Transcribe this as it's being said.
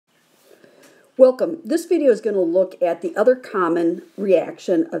Welcome. This video is going to look at the other common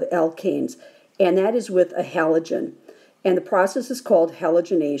reaction of alkanes, and that is with a halogen. And the process is called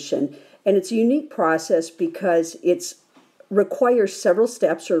halogenation, and it's a unique process because it requires several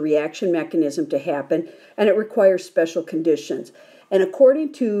steps or reaction mechanism to happen, and it requires special conditions. And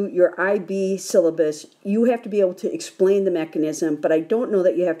according to your IB syllabus, you have to be able to explain the mechanism, but I don't know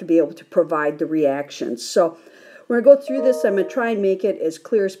that you have to be able to provide the reactions. So we're going to go through this. I'm going to try and make it as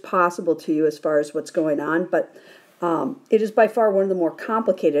clear as possible to you as far as what's going on, but it is by far one of the more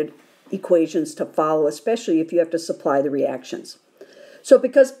complicated equations to follow, especially if you have to supply the reactions. So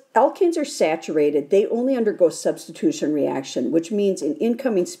because alkanes are saturated, they only undergo substitution reaction, which means an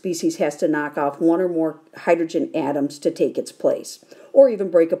incoming species has to knock off one or more hydrogen atoms to take its place, or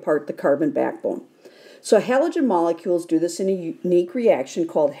even break apart the carbon backbone. So halogen molecules do this in a unique reaction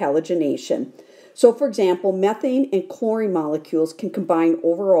called halogenation. So for example, methane and chlorine molecules can combine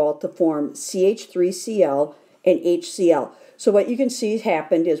overall to form CH3Cl and HCl. So what you can see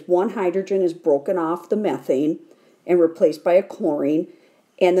happened is one hydrogen is broken off the methane and replaced by a chlorine,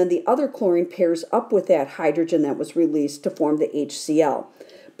 and then the other chlorine pairs up with that hydrogen that was released to form the HCl.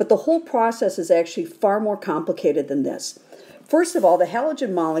 But the whole process is actually far more complicated than this. First of all, the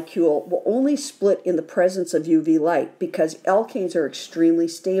halogen molecule will only split in the presence of UV light because alkanes are extremely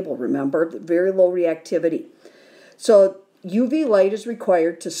stable, remember, very low reactivity. So UV light is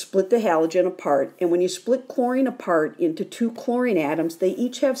required to split the halogen apart, and when you split chlorine apart into two chlorine atoms, they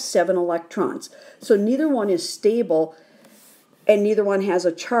each have 7 electrons. So neither one is stable and neither one has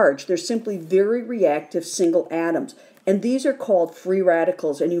a charge. They're simply very reactive single atoms. And these are called free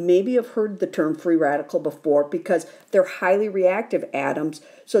radicals, and you maybe have heard the term free radical before because they're highly reactive atoms,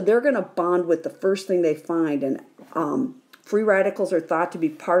 so they're going to bond with the first thing they find, and free radicals are thought to be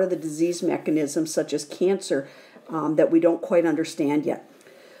part of the disease mechanism, such as cancer, that we don't quite understand yet.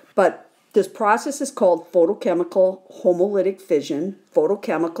 But this process is called photochemical homolytic fission.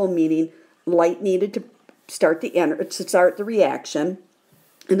 Photochemical meaning light needed to start the reaction,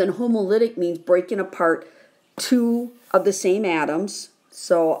 and then homolytic means breaking apart two of the same atoms,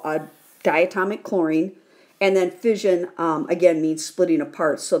 so a diatomic chlorine, and then fission, again, means splitting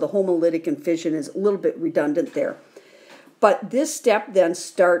apart. So the homolytic and fission is a little bit redundant there. But this step then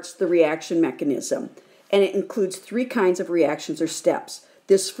starts the reaction mechanism, and it includes 3 kinds of reactions or steps.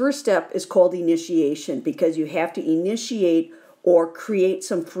 This first step is called initiation because you have to initiate or create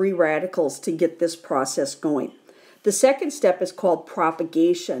some free radicals to get this process going. The second step is called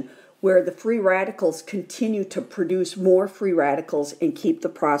propagation, where the free radicals continue to produce more free radicals and keep the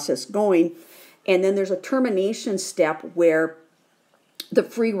process going. And then there's a termination step where the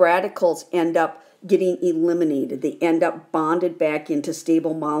free radicals end up getting eliminated. They end up bonded back into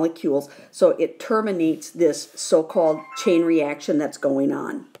stable molecules. So it terminates this so-called chain reaction that's going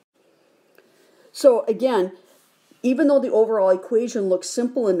on. So again, even though the overall equation looks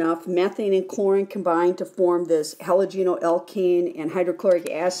simple enough, methane and chlorine combine to form this halogenoalkane and hydrochloric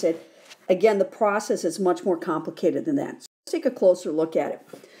acid. Again, the process is much more complicated than that. So let's take a closer look at it.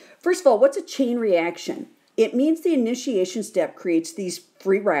 First of all, what's a chain reaction? It means the initiation step creates these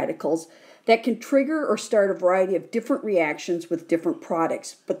free radicals that can trigger or start a variety of different reactions with different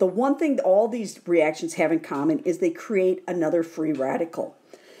products. But the one thing that all these reactions have in common is they create another free radical.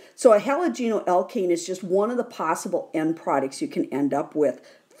 So a halogenoalkane is just one of the possible end products you can end up with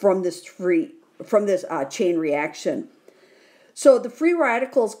from this chain reaction. So the free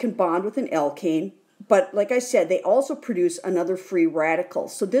radicals can bond with an alkane, but like I said, they also produce another free radical.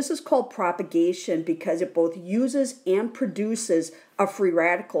 So this is called propagation because it both uses and produces a free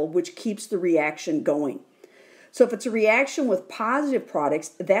radical, which keeps the reaction going. So if it's a reaction with positive products,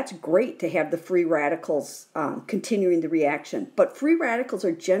 that's great to have the free radicals continuing the reaction. But free radicals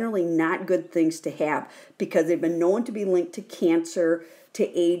are generally not good things to have because they've been known to be linked to cancer,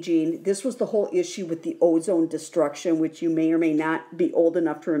 to aging. This was the whole issue with the ozone destruction, which you may or may not be old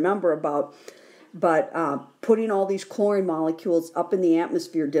enough to remember about. But putting all these chlorine molecules up in the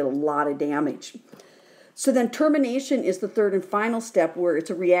atmosphere did a lot of damage. So then termination is the third and final step, where it's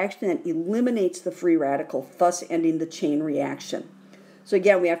a reaction that eliminates the free radical, thus ending the chain reaction. So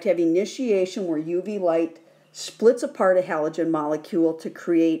again, we have to have initiation where UV light splits apart a halogen molecule to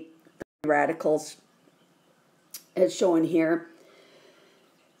create free radicals, as shown here.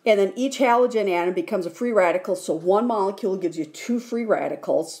 And then each halogen atom becomes a free radical, so one molecule gives you 2 free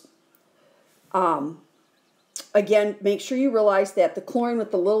radicals. Again, make sure you realize that the chlorine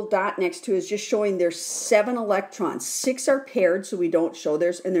with the little dot next to it is just showing there's 7 electrons. 6 are paired, so we don't show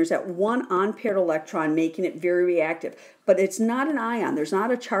theirs, and there's that one unpaired electron making it very reactive. But it's not an ion. There's not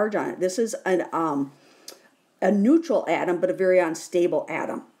a charge on it. This is a neutral atom, but a very unstable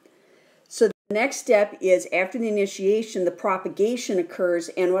atom. So The next step is after the initiation, the propagation occurs,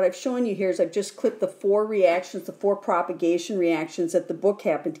 and what I've shown you here is I've just clipped the 4 reactions, the 4 propagation reactions that the book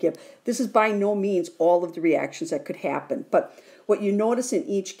happened to give. This is by no means all of the reactions that could happen, but what you notice in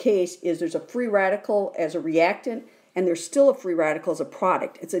each case is there's a free radical as a reactant, and there's still a free radical as a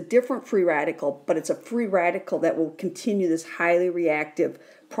product. It's a different free radical, but it's a free radical that will continue this highly reactive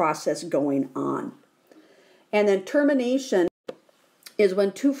process going on. And then termination is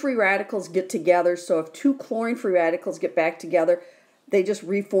when 2 free radicals get together. So if 2 chlorine free radicals get back together, they just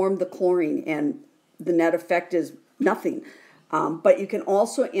reform the chlorine, and the net effect is nothing. But you can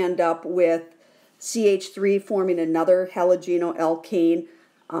also end up with CH3 forming another halogenoalkane.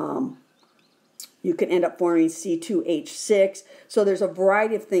 You can end up forming C2H6. So there's a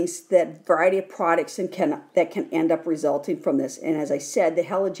variety of things, variety of products that can end up resulting from this. And as I said, the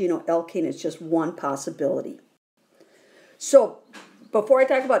halogenoalkane is just one possibility. So before I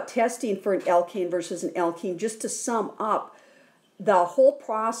talk about testing for an alkane versus an alkene, just to sum up, the whole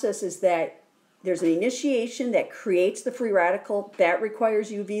process is that there's an initiation that creates the free radical. That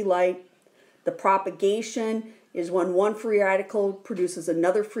requires UV light. The propagation is when one free radical produces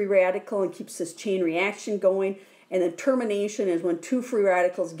another free radical and keeps this chain reaction going. And then termination is when 2 free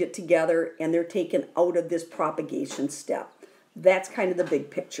radicals get together and they're taken out of this propagation step. That's kind of the big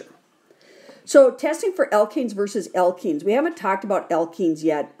picture. So testing for alkanes versus alkenes. We haven't talked about alkenes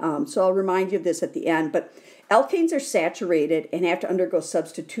yet, so I'll remind you of this at the end. But alkanes are saturated and have to undergo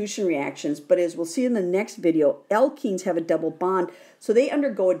substitution reactions. But as we'll see in the next video, alkenes have a double bond, so they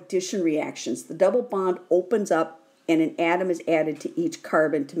undergo addition reactions. The double bond opens up and an atom is added to each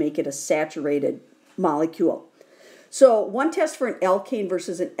carbon to make it a saturated molecule. So one test for an alkane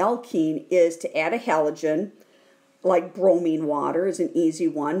versus an alkene is to add a halogen, like bromine water is an easy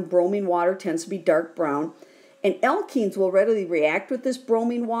one. Bromine water tends to be dark brown. And alkenes will readily react with this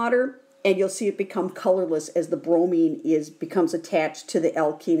bromine water, and you'll see it become colorless as the bromine becomes attached to the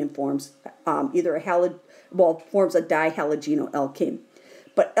alkene and forms forms a dihalogenoalkane.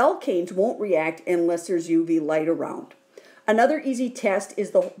 But alkanes won't react unless there's UV light around. Another easy test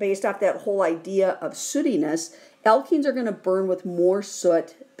is based off that whole idea of sootiness. Alkenes are going to burn with more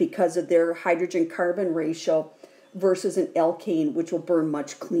soot because of their hydrogen-carbon ratio versus an alkane, which will burn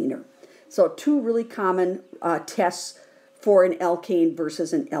much cleaner. So 2 really common tests for an alkane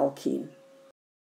versus an alkene.